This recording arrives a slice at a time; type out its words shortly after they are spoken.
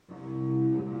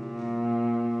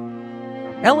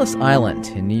Ellis Island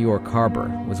in New York Harbor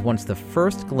was once the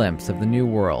first glimpse of the New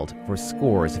World for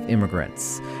scores of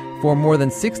immigrants. For more than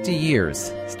 60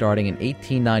 years, starting in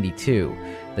 1892,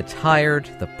 the tired,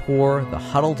 the poor, the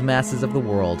huddled masses of the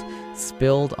world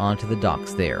spilled onto the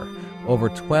docks there, over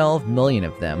 12 million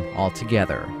of them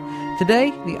altogether. Today,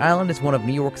 the island is one of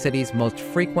New York City's most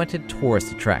frequented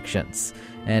tourist attractions,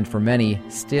 and for many,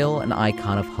 still an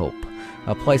icon of hope,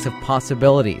 a place of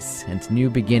possibilities and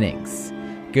new beginnings.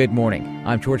 Good morning,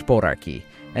 I'm George Bodarky,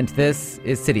 and this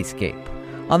is Cityscape.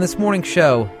 On this morning's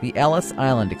show, the Ellis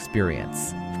Island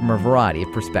experience, from a variety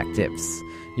of perspectives.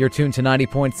 You're tuned to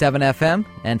 90.7 FM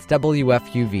and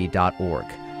WFUV.org.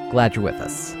 Glad you're with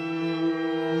us.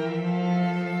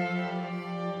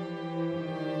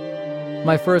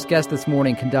 My first guest this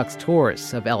morning conducts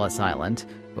tours of Ellis Island.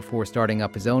 Before starting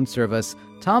up his own service,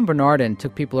 Tom Bernardin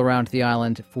took people around the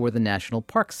island for the National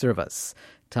Park Service.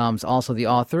 Tom's also the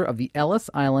author of the Ellis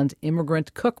Island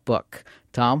Immigrant Cookbook.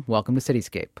 Tom, welcome to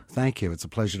Cityscape. Thank you. It's a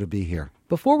pleasure to be here.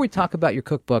 Before we talk about your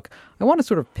cookbook, I want to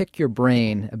sort of pick your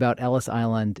brain about Ellis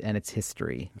Island and its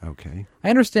history. Okay. I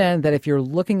understand that if you're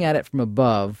looking at it from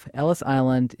above, Ellis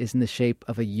Island is in the shape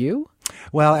of a U?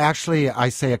 Well, actually, I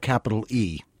say a capital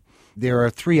E. There are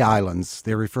three islands.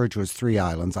 They're referred to as three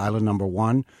islands. Island number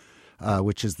one,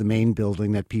 which is the main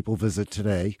building that people visit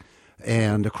today.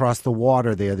 And across the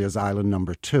water there's island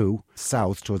number two,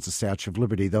 south towards the Statue of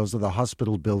Liberty. Those are the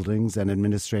hospital buildings and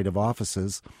administrative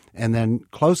offices. And then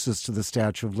closest to the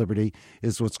Statue of Liberty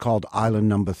is what's called island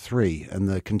number three. And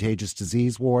the contagious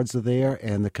disease wards are there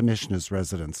and the commissioner's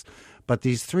residence. But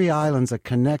these three islands are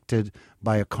connected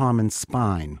by a common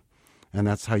spine. And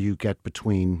that's how you get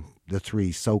between the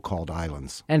three so-called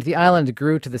islands. And the island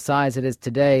grew to the size it is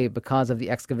today because of the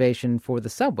excavation for the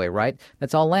subway, right?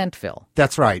 That's all landfill.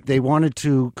 That's right. They wanted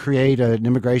to create an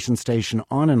immigration station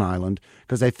on an island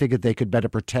because they figured they could better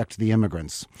protect the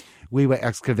immigrants. We were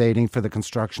excavating for the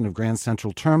construction of Grand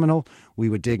Central Terminal. We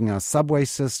were digging our subway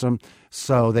system.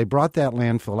 So they brought that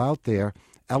landfill out there.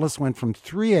 Ellis went from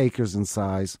 3 acres in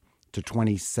size to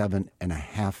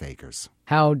 27.5 acres.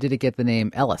 How did it get the name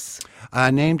Ellis?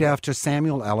 Named after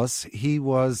Samuel Ellis. He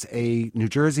was a New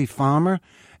Jersey farmer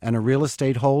and a real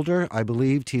estate holder. I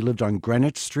believed he lived on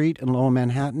Greenwich Street in Lower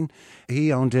Manhattan.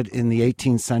 He owned it in the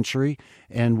 18th century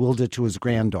and willed it to his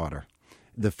granddaughter.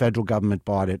 The federal government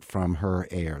bought it from her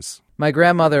heirs. My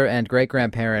grandmother and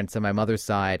great-grandparents on my mother's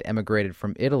side emigrated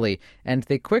from Italy, and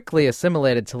they quickly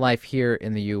assimilated to life here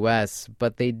in the U.S.,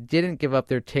 but they didn't give up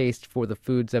their taste for the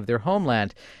foods of their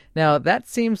homeland. Now, that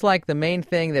seems like the main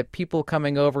thing that people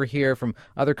coming over here from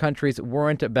other countries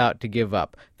weren't about to give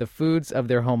up, the foods of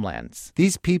their homelands.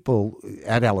 These people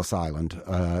at Ellis Island,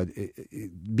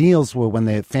 meals were when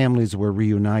their families were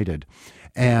reunited,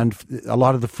 and a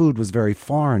lot of the food was very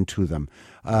foreign to them.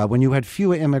 When you had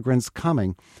fewer immigrants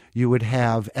coming, you would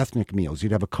have ethnic meals.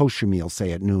 You'd have a kosher meal,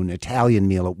 say, at noon, Italian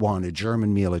meal at 1, a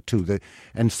German meal at 2,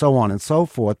 and so on and so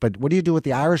forth. But what do you do with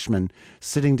the Irishman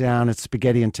sitting down at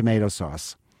spaghetti and tomato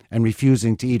sauce and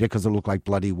refusing to eat it because it looked like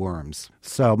bloody worms?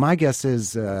 So my guess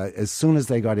is as soon as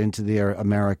they got into their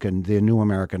new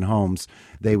American homes,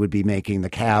 they would be making the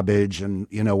cabbage and,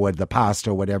 the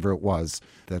pasta, whatever it was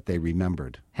that they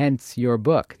remembered. Hence your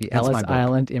book, the Ellis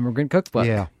Island Immigrant Cookbook.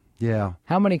 Yeah.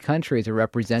 How many countries are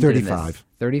represented in this?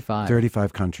 35.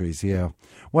 35 countries, yeah.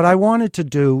 What I wanted to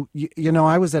do,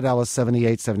 I was at Ellis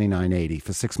 78, 79, 80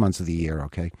 for 6 months of the year,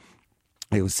 okay?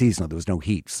 It was seasonal. There was no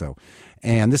heat, so.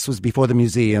 And this was before the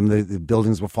museum. The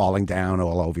buildings were falling down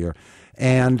all over here.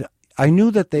 And I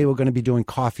knew that they were going to be doing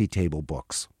coffee table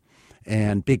books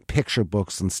and big picture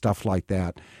books and stuff like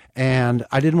that. And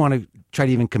I didn't want to try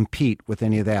to even compete with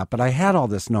any of that. But I had all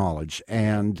this knowledge,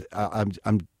 and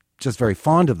I'm just very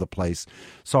fond of the place.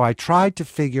 So I tried to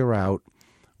figure out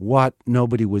what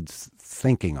nobody was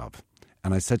thinking of.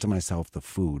 And I said to myself, the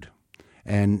food.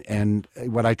 And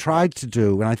what I tried to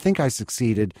do, and I think I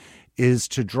succeeded, is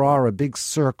to draw a big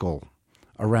circle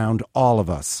around all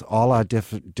of us, all our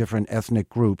different ethnic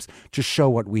groups, to show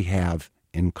what we have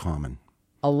in common.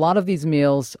 A lot of these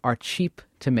meals are cheap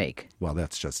to make. Well,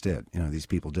 that's just it. These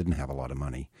people didn't have a lot of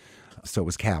money. So it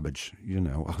was cabbage, a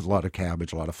lot of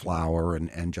cabbage, a lot of flour,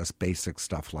 and just basic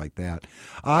stuff like that.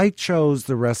 I chose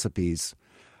the recipes.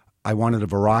 I wanted a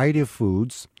variety of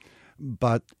foods,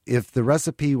 but if the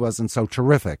recipe wasn't so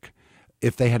terrific,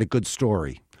 if they had a good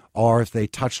story, or if they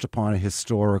touched upon a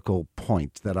historical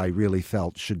point that I really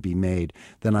felt should be made,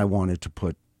 then I wanted to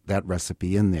put that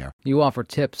recipe in there. You offer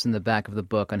tips in the back of the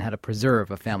book on how to preserve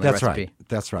a family recipe.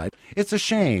 That's right. It's a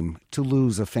shame to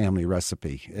lose a family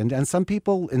recipe. And some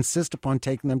people insist upon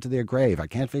taking them to their grave. I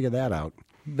can't figure that out.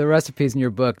 The recipes in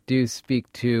your book do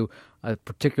speak to a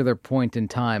particular point in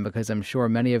time? Because I'm sure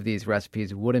many of these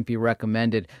recipes wouldn't be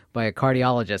recommended by a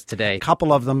cardiologist today. A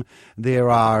couple of them, there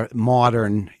are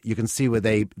modern. You can see where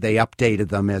they updated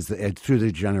them as through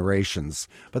the generations.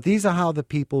 But these are how the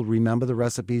people remember the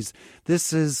recipes.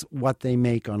 This is what they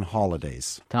make on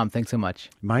holidays. Tom, thanks so much.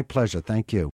 My pleasure.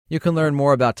 Thank you. You can learn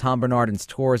more about Tom Bernardin's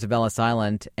tours of Ellis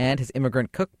Island and his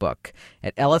immigrant cookbook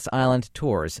at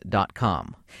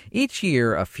ellisislandtours.com. Each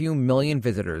year, a few million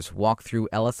visitors walk through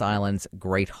Ellis Island's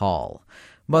Great Hall.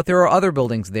 But there are other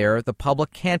buildings there the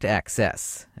public can't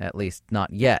access, at least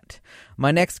not yet.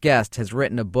 My next guest has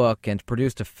written a book and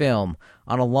produced a film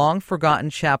on a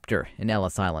long-forgotten chapter in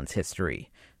Ellis Island's history,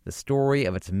 the story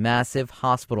of its massive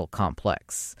hospital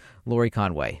complex. Lori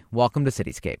Conway, welcome to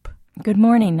Cityscape. Good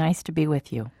morning. Nice to be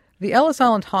with you. The Ellis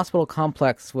Island Hospital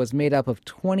Complex was made up of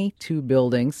 22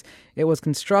 buildings. It was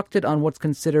constructed on what's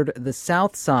considered the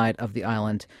south side of the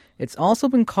island. It's also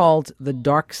been called the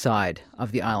dark side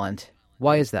of the island.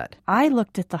 Why is that? I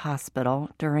looked at the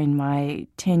hospital during my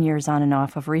 10 years on and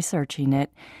off of researching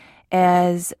it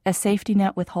as a safety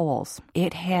net with holes.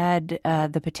 It had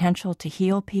the potential to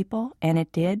heal people, and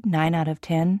it did. 9 out of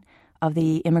 10 of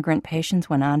the immigrant patients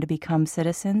went on to become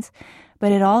citizens.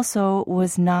 But it also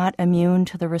was not immune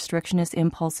to the restrictionist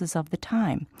impulses of the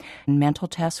time. Mental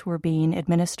tests were being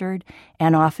administered,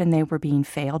 and often they were being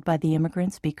failed by the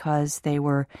immigrants because they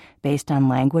were based on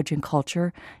language and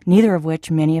culture, neither of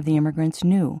which many of the immigrants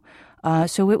knew.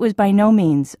 So it was by no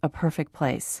means a perfect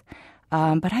place.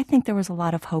 But I think there was a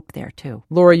lot of hope there, too.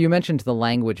 Laura, you mentioned the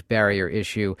language barrier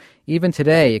issue. Even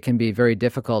today, it can be very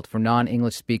difficult for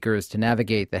non-English speakers to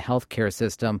navigate the healthcare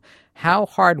system. How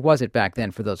hard was it back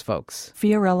then for those folks?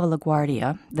 Fiorello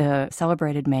LaGuardia, the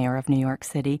celebrated mayor of New York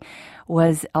City,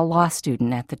 was a law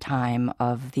student at the time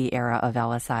of the era of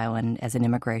Ellis Island as an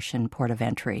immigration port of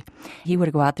entry. He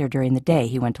would go out there during the day.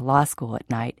 He went to law school at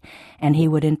night, and he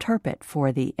would interpret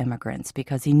for the immigrants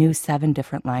because he knew 7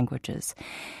 different languages.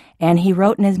 And he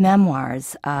wrote in his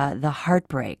memoirs the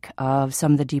heartbreak of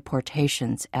some of the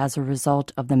deportations as a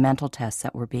result of the mental tests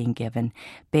that were being given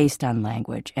based on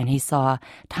language. And he saw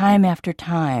time after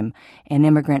time an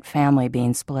immigrant family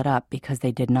being split up because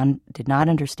they did not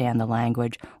understand the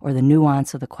language or the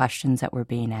nuance of the questions that were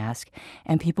being asked.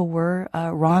 And people were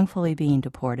wrongfully being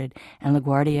deported, and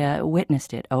LaGuardia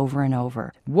witnessed it over and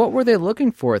over. What were they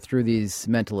looking for through these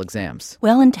mental exams?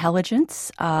 Well,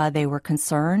 intelligence. They were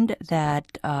concerned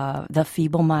that the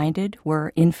feeble-minded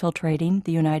were infiltrating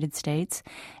the United States,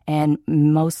 and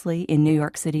mostly in New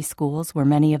York City schools where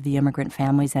many of the immigrant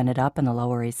families ended up in the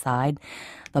Lower East Side.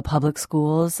 The public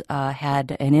schools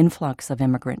had an influx of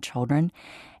immigrant children,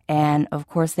 and of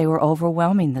course they were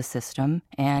overwhelming the system,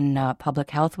 and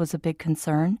public health was a big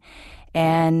concern.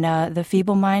 And the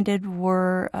feeble-minded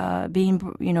were being,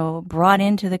 brought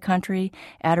into the country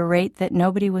at a rate that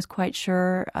nobody was quite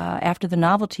sure after the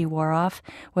novelty wore off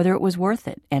whether it was worth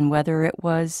it and whether it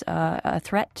was a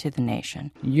threat to the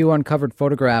nation. You uncovered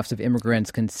photographs of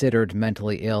immigrants considered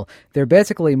mentally ill. They're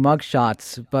basically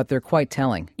mugshots, but they're quite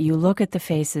telling. You look at the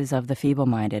faces of the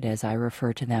feeble-minded, as I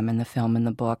refer to them in the film and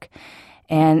the book,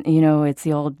 and, it's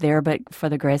the old, there but for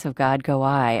the grace of God go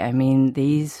I. I mean,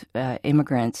 these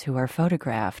immigrants who are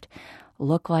photographed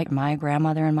look like my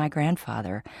grandmother and my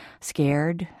grandfather,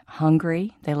 scared,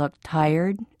 hungry. They look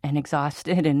tired and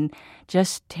exhausted and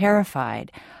just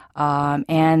terrified.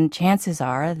 And chances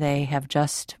are they have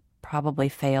just probably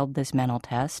failed this mental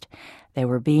test. They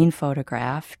were being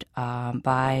photographed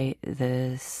by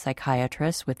the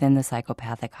psychiatrists within the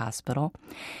psychopathic hospital.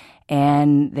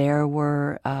 And there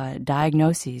were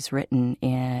diagnoses written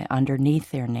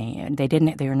underneath their name.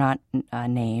 They are not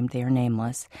named; they are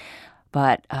nameless.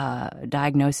 But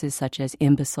diagnoses such as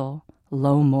imbecile,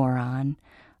 low moron,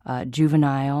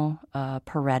 juvenile,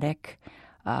 paretic,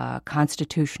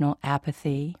 constitutional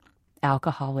apathy,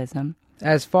 alcoholism.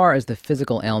 As far as the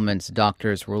physical ailments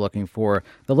doctors were looking for,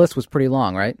 the list was pretty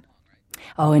long, right?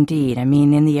 Oh, indeed. I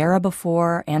mean, in the era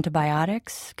before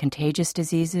antibiotics, contagious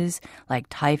diseases like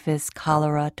typhus,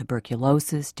 cholera,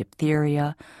 tuberculosis,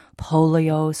 diphtheria,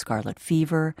 polio, scarlet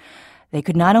fever, they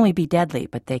could not only be deadly,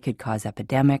 but they could cause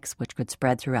epidemics, which could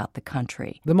spread throughout the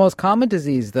country. The most common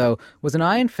disease, though, was an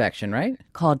eye infection, right?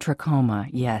 Called trachoma,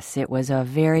 yes. It was a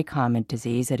very common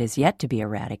disease that is yet to be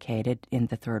eradicated in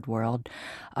the Third World.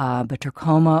 But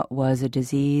trachoma was a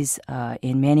disease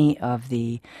in many of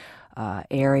the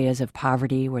areas of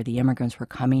poverty where the immigrants were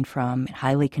coming from,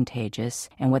 highly contagious.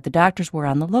 And what the doctors were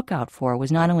on the lookout for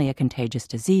was not only a contagious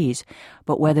disease,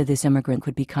 but whether this immigrant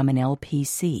could become an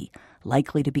LPC,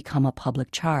 likely to become a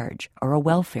public charge or a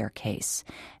welfare case.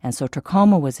 And so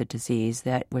trachoma was a disease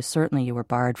that was certainly you were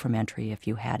barred from entry if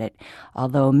you had it,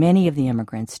 although many of the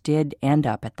immigrants did end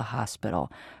up at the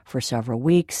hospital for several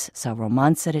weeks, several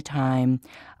months at a time.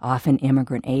 Often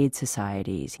immigrant aid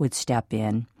societies would step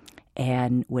in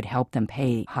and would help them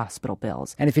pay hospital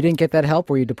bills. And if you didn't get that help,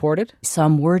 were you deported?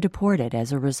 Some were deported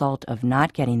as a result of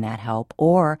not getting that help,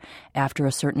 or after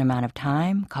a certain amount of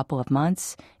time, a couple of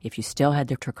months, if you still had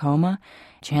the trachoma,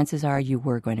 chances are you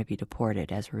were going to be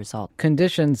deported as a result.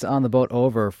 Conditions on the boat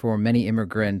over for many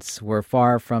immigrants were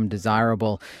far from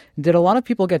desirable. Did a lot of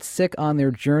people get sick on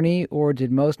their journey, or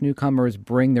did most newcomers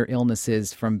bring their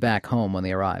illnesses from back home when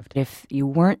they arrived? If you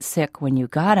weren't sick when you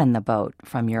got on the boat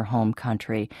from your home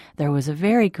country, there was a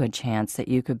very good chance that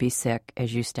you could be sick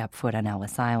as you stepped foot on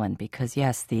Ellis Island because,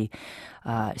 yes, the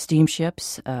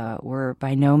steamships were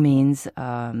by no means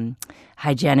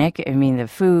hygienic. I mean, the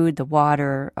food, the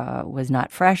water was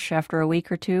not fresh after a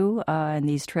week or two, and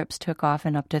these trips took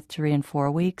often up to 3 and 4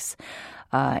 weeks.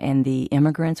 And the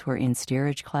immigrants were in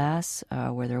steerage class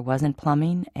where there wasn't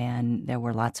plumbing, and there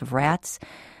were lots of rats.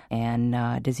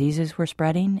 And diseases were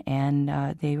spreading, and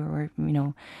they were,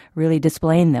 really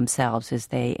displaying themselves as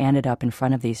they ended up in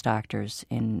front of these doctors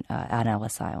on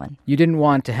Ellis Island. You didn't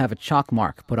want to have a chalk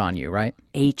mark put on you, right?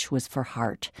 H was for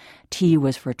heart, T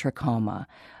was for trachoma,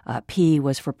 P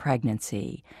was for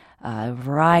pregnancy, a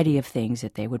variety of things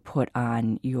that they would put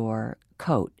on your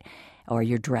coat or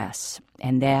your dress.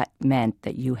 And that meant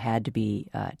that you had to be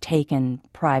taken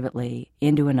privately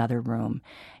into another room.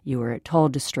 You were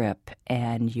told to strip,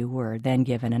 and you were then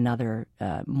given another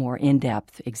more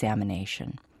in-depth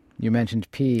examination. You mentioned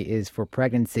P is for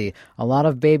pregnancy. A lot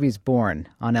of babies born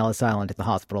on Ellis Island at the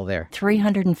hospital there.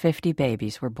 350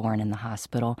 babies were born in the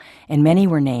hospital, and many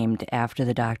were named after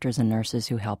the doctors and nurses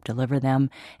who helped deliver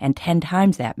them, and 10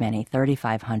 times that many,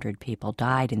 3,500 people,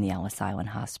 died in the Ellis Island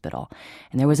Hospital.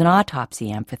 And there was an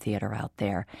autopsy amphitheater out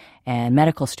there, and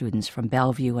medical students from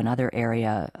Bellevue and other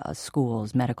area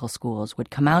schools, medical schools,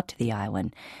 would come out to the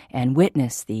island and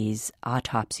witness these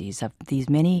autopsies of these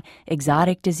many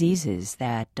exotic diseases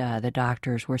that the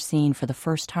doctors were seeing for the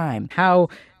first time. How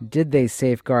did they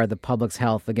safeguard the public's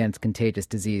health against contagious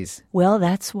disease? Well,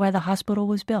 that's why the hospital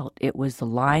was built. It was the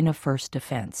line of first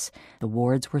defense. The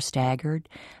wards were staggered,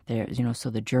 so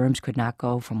the germs could not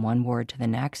go from one ward to the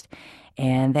next.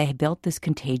 And they built this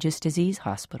contagious disease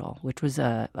hospital, which was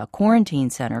a quarantine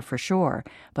center for sure,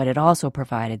 but it also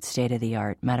provided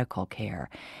state-of-the-art medical care.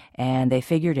 And they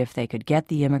figured if they could get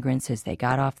the immigrants as they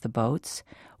got off the boats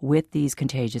with these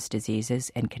contagious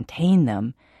diseases and contain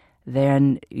them,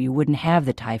 then you wouldn't have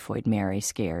the typhoid Mary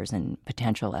scares and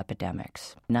potential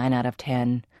epidemics. 9 out of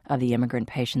 10 of the immigrant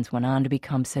patients went on to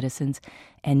become citizens,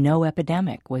 and no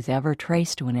epidemic was ever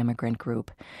traced to an immigrant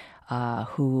group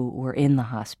who were in the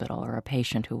hospital or a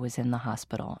patient who was in the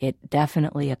hospital. It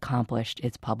definitely accomplished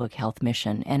its public health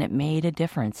mission, and it made a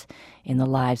difference in the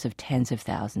lives of tens of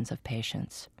thousands of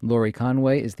patients. Lori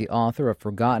Conway is the author of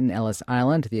Forgotten Ellis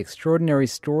Island, The Extraordinary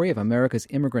Story of America's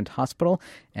Immigrant Hospital,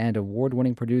 and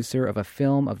award-winning producer of a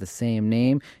film of the same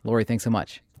name. Lori, thanks so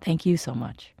much. Thank you so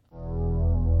much.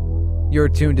 You're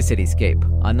tuned to Cityscape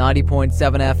on 90.7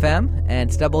 FM and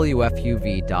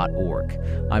WFUV.org.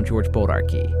 I'm George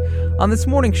Bodarky. On this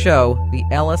morning's show, the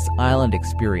Ellis Island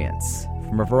experience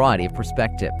from a variety of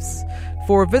perspectives.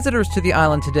 For visitors to the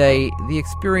island today, the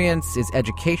experience is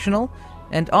educational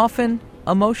and often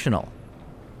emotional.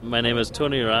 My name is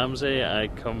Tony Ramsey. I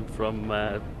come from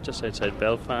just outside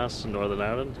Belfast in Northern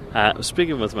Ireland. I was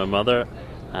speaking with my mother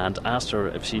and asked her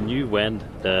if she knew when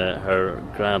her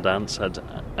grand aunts had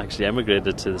actually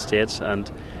emigrated to the States, and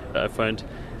I found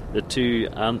the 2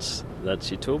 aunts that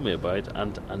she told me about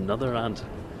and another aunt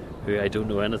who I don't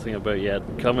know anything about yet,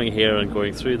 coming here and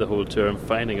going through the whole tour and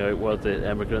finding out what the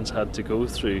immigrants had to go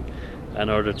through in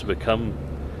order to become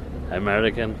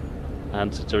American,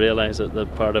 and to realise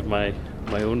that part of my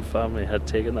own family had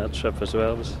taken that trip as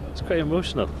well. It was quite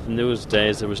emotional. In those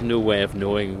days, there was no way of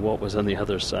knowing what was on the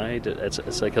other side.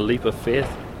 It's like a leap of faith.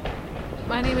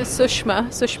 My name is Sushma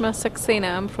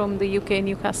Saxena. I'm from the UK,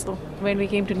 Newcastle. When we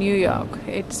came to New York,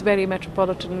 it's very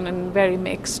metropolitan and very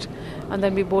mixed. And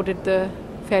then we boarded the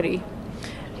ferry.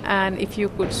 And if you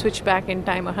could switch back in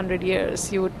time 100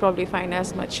 years, you would probably find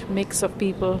as much mix of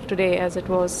people today as it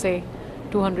was, say,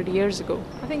 200 years ago.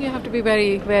 I think you have to be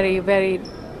very, very, very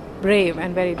brave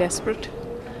and very desperate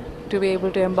to be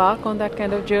able to embark on that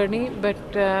kind of journey, but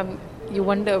you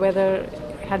wonder whether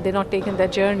had they not taken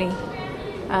that journey,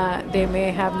 they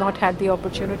may have not had the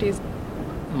opportunities.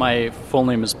 My full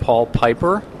name is Paul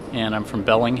Piper, and I'm from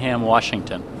Bellingham,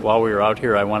 Washington. While we were out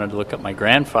here, I wanted to look at my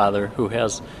grandfather, who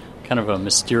has kind of a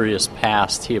mysterious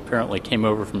past. He apparently came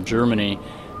over from Germany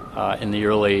in the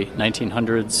early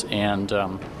 1900s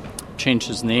and changed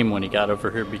his name when he got over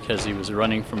here because he was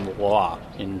running from the law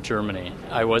in Germany.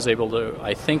 I was able to,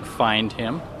 I think, find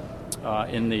him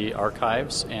in the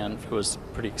archives, and it was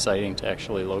pretty exciting to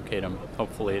actually locate him.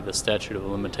 Hopefully the statute of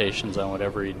limitations on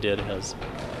whatever he did has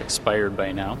expired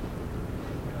by now.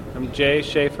 I'm Jay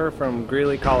Schaefer from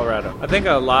Greeley, Colorado. I think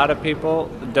a lot of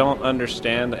people don't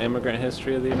understand the immigrant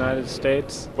history of the United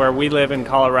States. Where we live in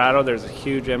Colorado, there's a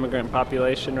huge immigrant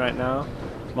population right now,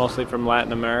 mostly from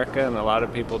Latin America, and a lot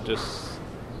of people just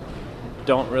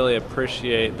don't really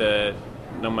appreciate that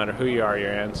no matter who you are,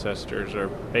 your ancestors are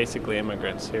basically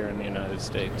immigrants here in the United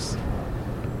States.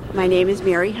 My name is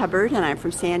Mary Hubbard, and I'm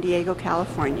from San Diego,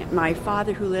 California. My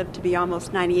father, who lived to be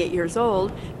almost 98 years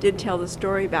old, did tell the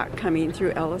story about coming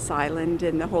through Ellis Island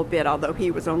and the whole bit, although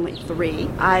he was only 3.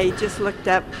 I just looked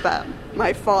up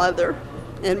my father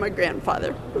and my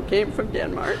grandfather, who came from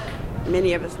Denmark.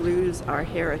 Many of us lose our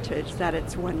heritage, that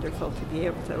it's wonderful to be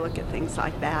able to look at things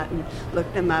like that and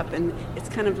look them up, and it's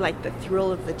kind of like the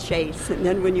thrill of the chase, and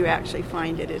then when you actually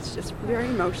find it, it's just very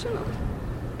emotional.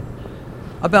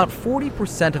 About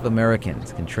 40% of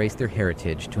Americans can trace their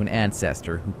heritage to an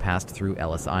ancestor who passed through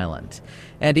Ellis Island.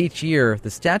 And each year, the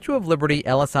Statue of Liberty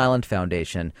Ellis Island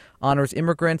Foundation honors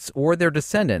immigrants or their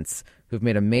descendants who've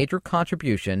made a major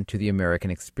contribution to the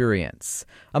American experience.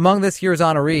 Among this year's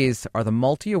honorees are the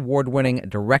multi-award-winning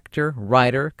director,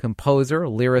 writer, composer,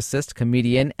 lyricist,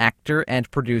 comedian, actor, and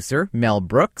producer Mel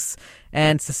Brooks,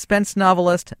 and suspense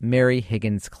novelist Mary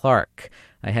Higgins Clark.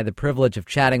 I had the privilege of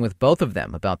chatting with both of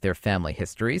them about their family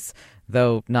histories,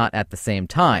 though not at the same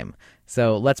time.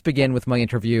 So let's begin with my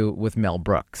interview with Mel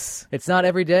Brooks. It's not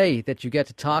every day that you get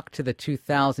to talk to the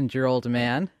 2,000-year-old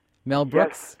man. Mel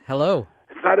Brooks, Yes. Hello.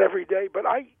 It's not every day, but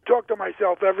I talk to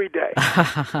myself every day.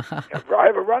 I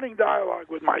have a running dialogue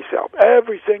with myself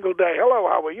every single day. Hello,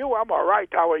 how are you? I'm all right.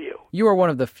 How are you? You are one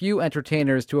of the few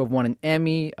entertainers to have won an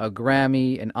Emmy, a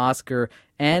Grammy, an Oscar,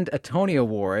 and a Tony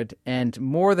Award, and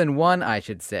more than one, I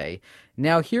should say.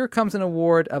 Now here comes an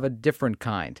award of a different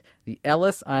kind, the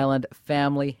Ellis Island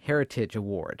Family Heritage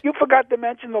Award. You forgot to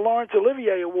mention the Laurence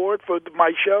Olivier Award for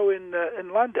my show in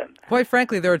London. Quite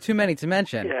frankly, there are too many to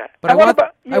mention. Yeah. But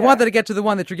And I wanted to get to the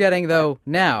one that you're getting, though,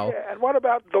 now. Yeah, and what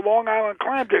about the Long Island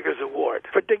Clam Diggers Award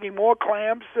for digging more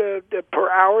clams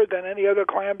per hour than any other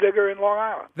clam digger in Long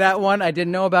Island? That one I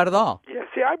didn't know about at all. Yeah,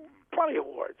 see, I have plenty of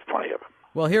awards, plenty of them.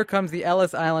 Well, here comes the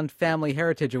Ellis Island Family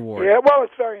Heritage Award. Yeah, well,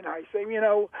 it's very nice. And, you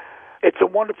know, it's a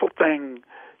wonderful thing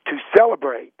to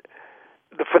celebrate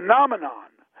the phenomenon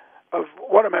of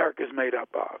what America's made up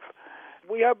of.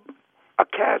 We have a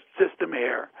caste system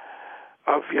here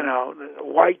of, you know,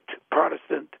 white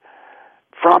Protestant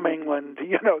from England,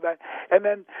 you know, that, and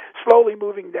then slowly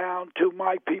moving down to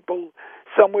my people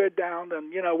somewhere down,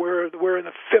 and, you know, we're in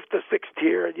the 5th or 6th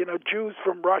tier, you know, Jews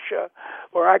from Russia,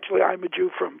 or actually I'm a Jew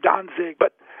from Danzig.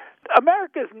 But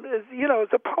America is you know, is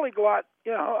a polyglot,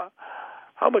 you know,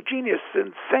 homogeneous,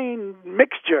 insane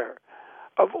mixture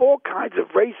of all kinds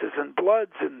of races and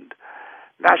bloods and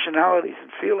nationalities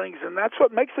and feelings, and that's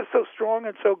what makes us so strong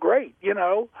and so great. You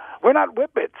know, we're not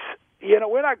whippets. You know,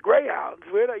 we're not greyhounds.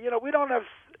 We're not, you know, we don't have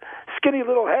skinny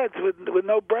little heads with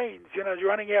no brains. You know,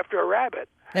 running after a rabbit.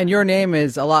 And your name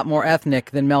is a lot more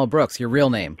ethnic than Mel Brooks, your real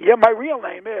name. Yeah, my real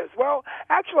name is. Well,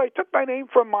 actually, I took my name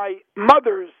from my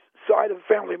mother's side of the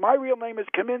family. My real name is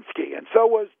Kaminsky, and so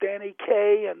was Danny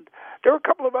Kaye, and there were a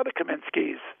couple of other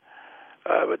Kaminskys.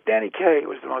 But Danny Kaye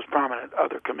was the most prominent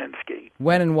other Kaminsky.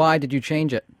 When and why did you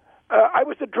change it? I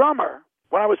was a drummer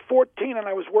when I was 14, and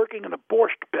I was working in the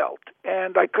Borscht Belt,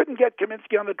 and I couldn't get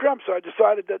Kaminsky on the drums, so I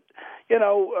decided that, you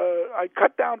know, I'd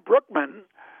cut down Brookman,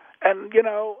 and, you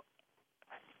know,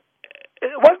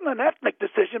 it wasn't an ethnic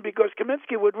decision because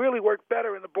Kaminsky would really work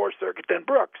better in the Borscht circuit than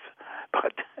Brooks.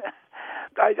 But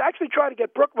I actually tried to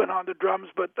get Brookman on the drums,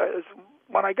 but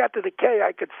when I got to the K,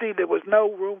 I could see there was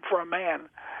no room for a man.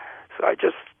 So I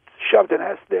just shoved an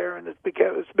S there, and it's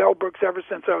Mel Brooks ever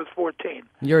since I was 14.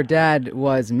 Your dad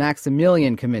was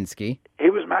Maximilian Kaminsky. He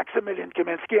was Maximilian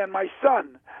Kaminsky, and my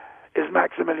son is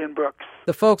Maximilian Brooks.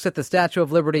 The folks at the Statue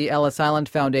of Liberty Ellis Island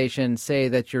Foundation say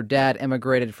that your dad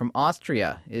emigrated from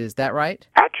Austria. Is that right?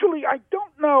 Actually, I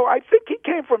don't know. I think he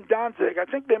came from Danzig. I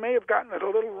think they may have gotten it a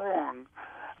little wrong.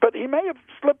 But he may have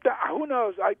slipped out. Who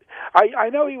knows? I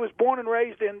know he was born and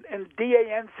raised in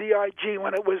Danzig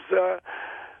when it was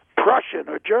Prussian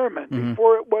or German,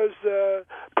 before it was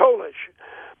Polish.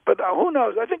 But who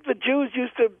knows? I think the Jews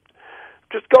used to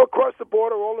just go across the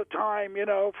border all the time, you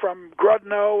know, from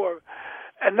Grodno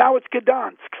and now it's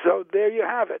Gdansk. So there you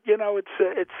have it. You know,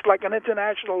 it's like an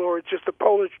international, or it's just a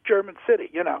Polish-German city.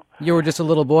 You know. You were just a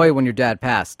little boy when your dad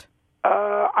passed.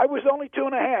 I was only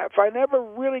 2.5. I never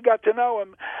really got to know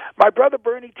him. My brother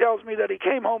Bernie tells me that he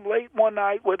came home late one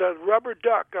night with a rubber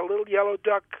duck, a little yellow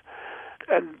duck,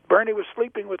 and Bernie was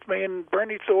sleeping with me, and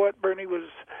Bernie was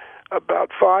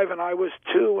about 5 and I was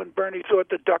 2, and Bernie thought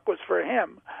the duck was for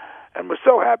him, and was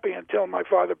so happy until my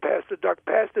father passed the duck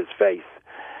past his face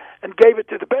and gave it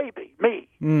to the baby, me,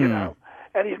 you know.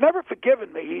 And he's never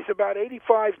forgiven me. He's about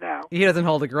 85 now. He doesn't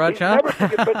hold a grudge, He's never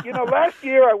forgiven. But, you know, last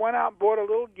year I went out and bought a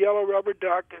little yellow rubber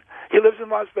duck. He lives in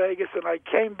Las Vegas, and I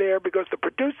came there because the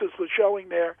producers were showing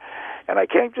there. And I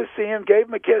came to see him, gave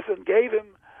him a kiss, and gave him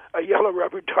a yellow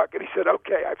rubber duck. And he said,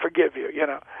 okay, I forgive you, you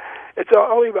know. It's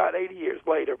only about 80 years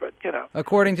later, but, you know.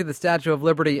 According to the Statue of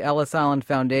Liberty Ellis Island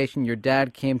Foundation, your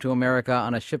dad came to America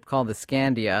on a ship called the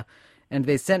Scandia, and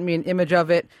they sent me an image of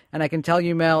it, and I can tell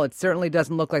you, Mel, it certainly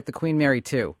doesn't look like the Queen Mary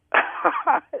II.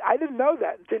 I didn't know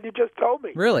that until you just told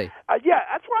me. Really? Yeah,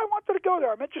 that's why I wanted to go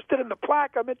there. I'm interested in the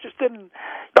plaque. I'm interested in...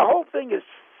 The whole thing is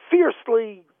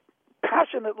fiercely,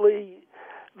 passionately,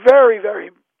 very, very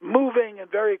moving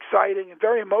and very exciting and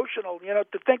very emotional. You know,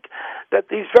 to think that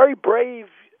these very brave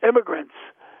immigrants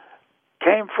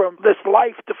came from this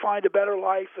life to find a better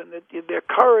life, and their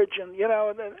courage, and, you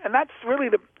know, and that's really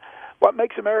what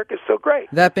makes America so great.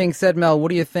 That being said, Mel, what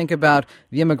do you think about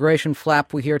the immigration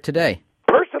flap we hear today?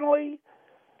 Personally,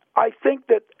 I think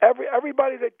that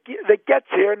everybody that gets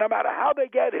here, no matter how they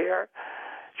get here,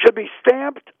 should be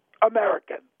stamped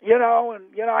American. You know, and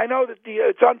you know, I know that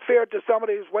it's unfair to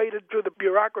somebody who's waded through the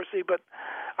bureaucracy, but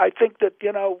I think that,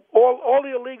 you know, all the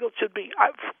illegals should be.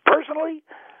 Personally,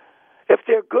 if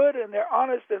they're good and they're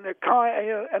honest and they're kind,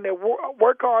 you know, and they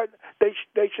work hard, they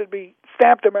should be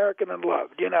stamped American and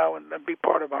loved, you know, and be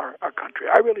part of our country.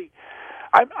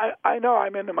 I know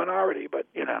I'm in the minority, but,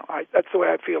 you know, that's the way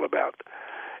I feel about it.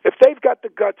 If they've got the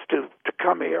guts to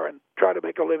come here and try to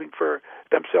make a living for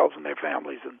themselves and their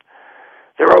families, and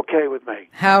they're okay with me.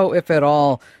 How, if at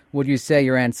all, would you say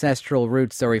your ancestral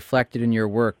roots are reflected in your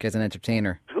work as an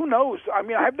entertainer? Who knows? I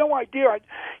mean, I have no idea.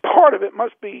 Part of it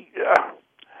must be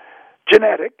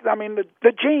genetic. I mean,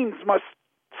 the genes must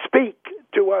speak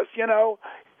to us, you know.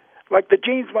 Like the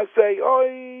genes must say, "Oh,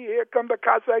 here come the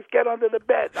Cossacks, get under the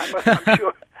bed."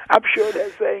 I'm sure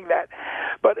they're saying that.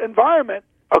 But environment,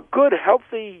 a good,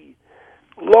 healthy,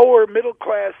 lower middle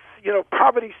class, you know,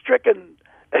 poverty-stricken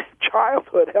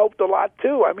childhood helped a lot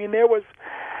too. I mean, there were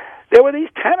these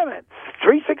tenements,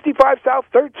 365 South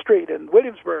 3rd Street in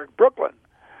Williamsburg, Brooklyn.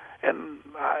 And,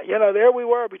 you know, there we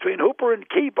were between Hooper and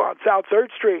Keep on South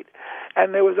 3rd Street.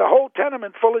 And there was a whole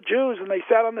tenement full of Jews, and they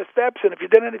sat on the steps, and if you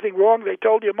did anything wrong, they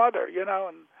told your mother, you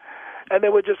know. And they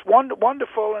were just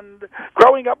wonderful. And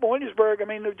growing up in Williamsburg, I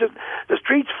mean, the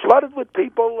streets flooded with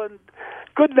people and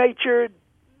good-natured,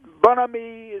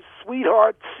 bonhomie,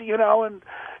 sweethearts, you know, and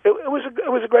it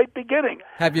was a great beginning.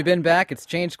 Have you been back? It's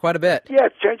changed quite a bit. Yeah,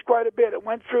 it's changed quite a bit. It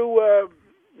went through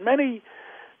many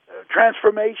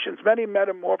transformations, many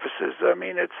metamorphoses. I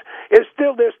mean, there's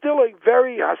still a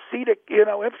very Hasidic, you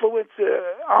know, influence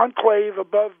enclave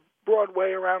above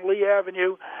Broadway around Lee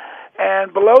Avenue,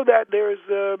 and below that there's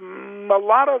a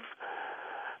lot of.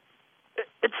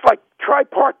 It's like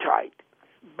tripartite.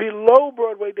 Below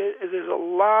Broadway, there's a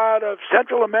lot of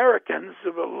Central Americans,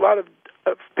 a lot of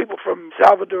people from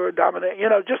Salvador, Dominican, you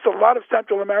know, just a lot of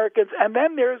Central Americans, and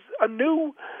then there's a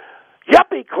new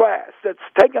yuppie class that's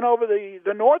taken over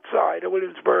the north side of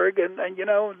Williamsburg, and you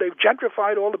know, they've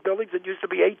gentrified all the buildings. It used to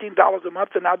be $18 a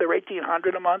month, and now they're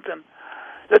 $1,800 a month, and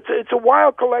it's a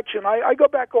wild collection. I go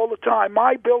back all the time.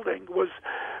 My building was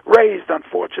raised,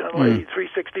 unfortunately,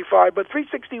 365, but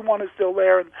 361 is still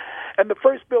there, and the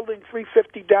first building,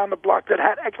 350 down the block, that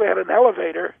actually had an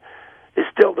elevator, is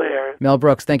still there. Mel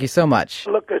Brooks, thank you so much.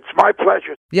 Look, it's my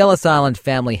pleasure. The Ellis Island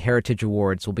Family Heritage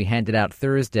Awards will be handed out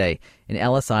Thursday in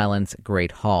Ellis Island's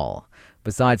Great Hall.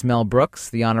 Besides Mel Brooks,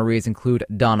 the honorees include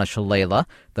Donna Shalala,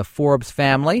 the Forbes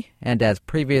family, and as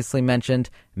previously mentioned,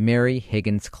 Mary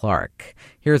Higgins Clark.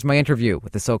 Here's my interview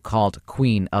with the so-called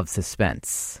Queen of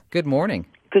Suspense. Good morning.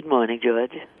 Good morning,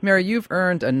 George. Mary, you've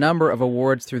earned a number of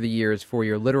awards through the years for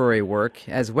your literary work,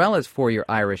 as well as for your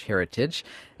Irish heritage.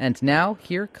 And now,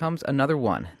 here comes another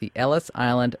one, the Ellis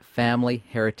Island Family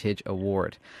Heritage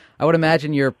Award. I would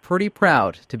imagine you're pretty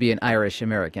proud to be an Irish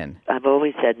American. I've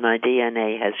always said my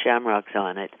DNA has shamrocks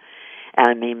on it.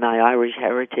 I mean, my Irish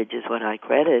heritage is what I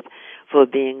credit for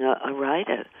being a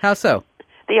writer. How so?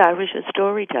 The Irish are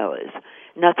storytellers.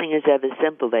 Nothing is ever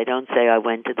simple. They don't say, I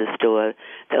went to the store.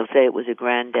 They'll say it was a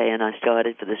grand day and I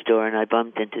started for the store and I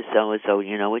bumped into so-and-so.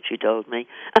 You know what you told me?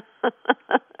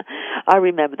 I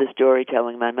remember the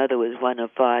storytelling. My mother was one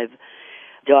of 5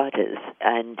 daughters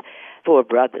and 4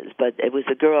 brothers, but it was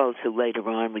the girls who later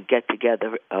on would get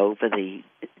together over the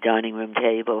dining room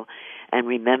table and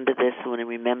remember this one and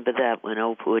remember that one,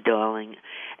 oh, poor darling.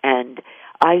 And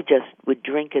I just would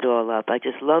drink it all up. I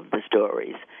just loved the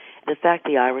stories. The fact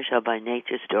the Irish are by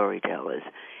nature storytellers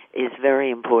is very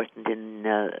important in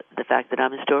the fact that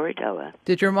I'm a storyteller.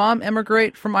 Did your mom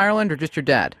emigrate from Ireland or just your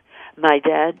dad? My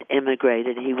dad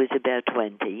immigrated. He was about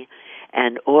 20,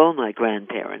 and all my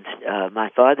grandparents, my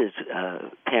father's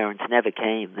parents never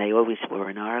came. They always were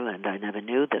in Ireland. I never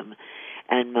knew them.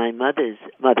 And my mother's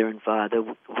mother and father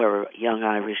were young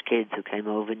Irish kids who came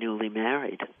over newly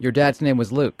married. Your dad's name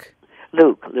was Luke.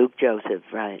 Luke Joseph,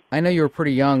 right. I know you were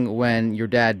pretty young when your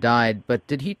dad died, but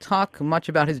did he talk much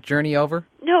about his journey over?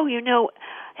 No,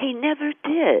 he never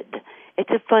did. It's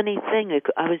a funny thing.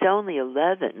 I was only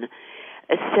 11,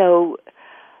 so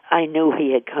I knew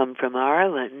he had come from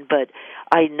Ireland, but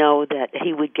I know that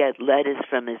he would get letters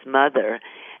from his mother,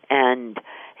 and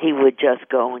he would just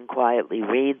go and quietly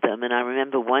read them. And I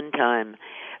remember one time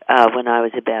when I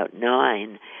was about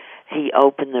 9, he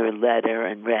opened the letter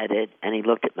and read it, and he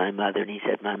looked at my mother, and he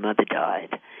said, "My mother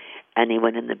died." And he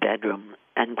went in the bedroom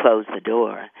and closed the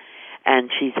door.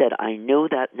 And she said, "I knew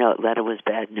that letter was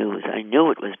bad news. I knew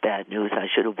it was bad news. I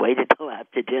should have waited till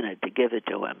after dinner to give it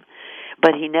to him."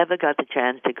 But he never got the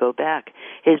chance to go back.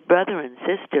 His brother and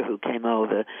sister who came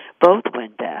over both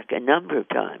went back a number of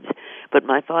times. But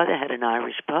my father had an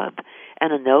Irish pub,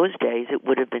 and in those days it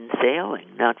would have been sailing,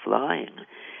 not flying.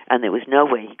 And there was no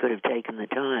way he could have taken the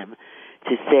time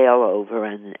to sail over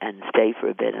and stay for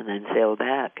a bit and then sail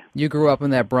back. You grew up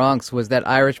in that Bronx. Was that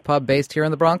Irish pub based here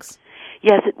in the Bronx?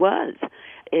 Yes, it was.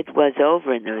 It was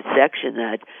over in the section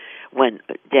that went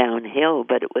downhill,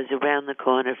 but it was around the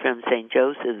corner from St.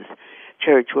 Joseph's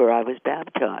Church where I was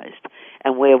baptized,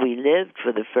 and where we lived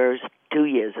for the first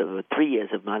 3 years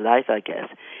of my life, I guess.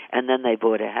 And then they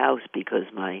bought a house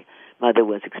because my mother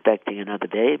was expecting another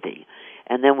baby.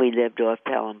 And then we lived off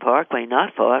Pelham Parkway,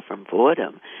 not far from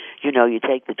Fordham. You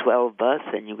take the 12 bus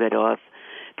and you get off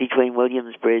between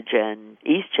Williamsbridge and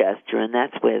Eastchester, and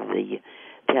that's where the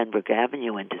Tenbrook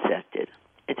Avenue intersected.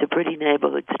 It's a pretty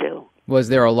neighborhood still. Was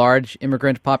there a large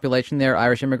immigrant population there,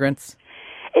 Irish immigrants?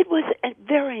 It was a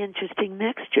very interesting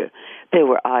mixture. There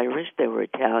were Irish, there were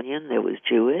Italian, there was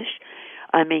Jewish.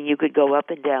 I mean, you could go up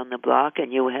and down the block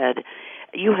and you had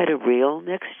a real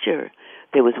mixture.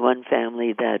 There was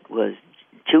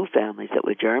two families that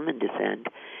were German descent.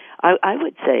 I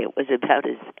would say it was about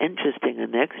as interesting a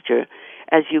mixture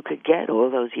as you could get all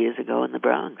those years ago in the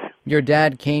Bronx. Your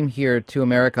dad came here to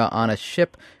America on a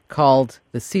ship called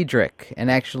the Cedric, and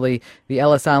actually the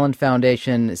Ellis Island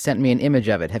Foundation sent me an image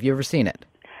of it. Have you ever seen it?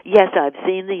 Yes, I've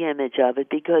seen the image of it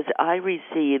because I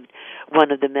received one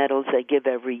of the medals they give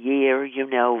every year,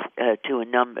 to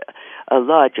a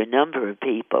larger number of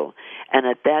people. And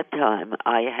at that time,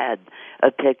 I had a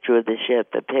picture of the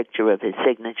ship, a picture of his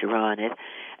signature on it.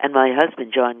 And my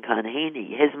husband, John Conheeney,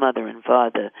 his mother and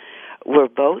father were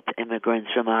both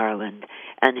immigrants from Ireland,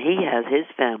 and he has his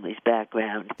family's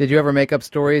background. Did you ever make up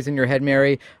stories in your head,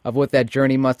 Mary, of what that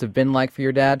journey must have been like for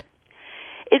your dad?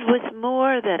 It was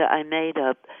more that I made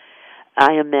up.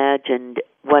 I imagined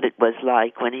what it was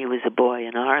like when he was a boy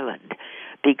in Ireland,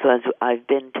 because I've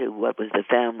been to what was the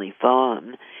family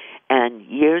farm, and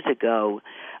years ago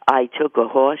I took a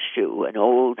horseshoe, an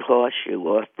old horseshoe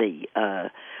off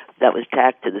that was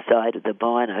tacked to the side of the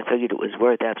barn. I figured it was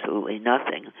worth absolutely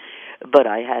nothing, but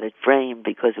I had it framed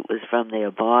because it was from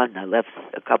their barn. I left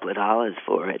a couple of dollars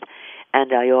for it.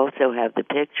 And I also have the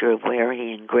picture of where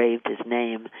he engraved his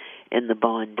name in the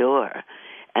barn door.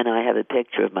 And I have a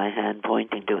picture of my hand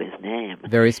pointing to his name.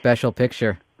 Very special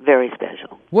picture. Very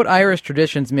special. What Irish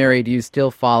traditions, Mary, do you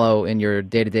still follow in your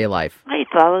day-to-day life? I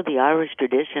follow the Irish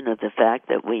tradition of the fact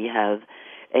that we have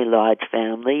a large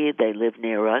family. They live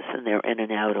near us, and they're in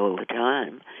and out all the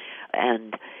time.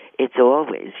 And it's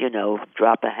always,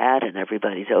 drop a hat and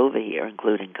everybody's over here,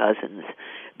 including cousins.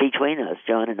 Between us,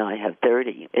 John and I have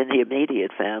 30 in the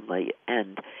immediate family,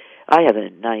 and I have a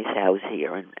nice house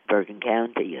here in Bergen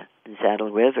County in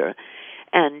Saddle River.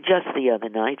 And just the other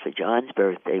night for John's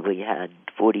birthday, we had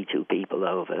 42 people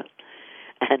over.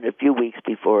 And a few weeks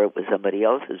before, it was somebody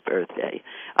else's birthday.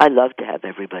 I love to have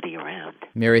everybody around.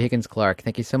 Mary Higgins-Clark,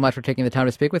 thank you so much for taking the time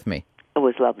to speak with me. It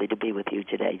was lovely to be with you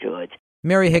today, George.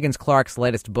 Mary Higgins-Clark's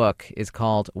latest book is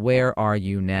called Where Are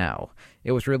You Now?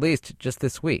 It was released just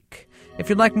this week. If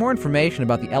you'd like more information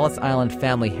about the Ellis Island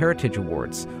Family Heritage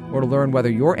Awards, or to learn whether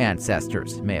your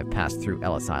ancestors may have passed through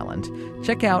Ellis Island,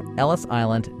 check out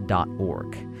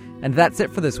ellisisland.org. And that's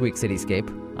it for this week's Cityscape.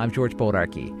 I'm George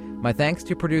Bodarky. My thanks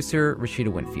to producer Rashida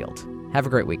Winfield. Have a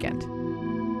great weekend.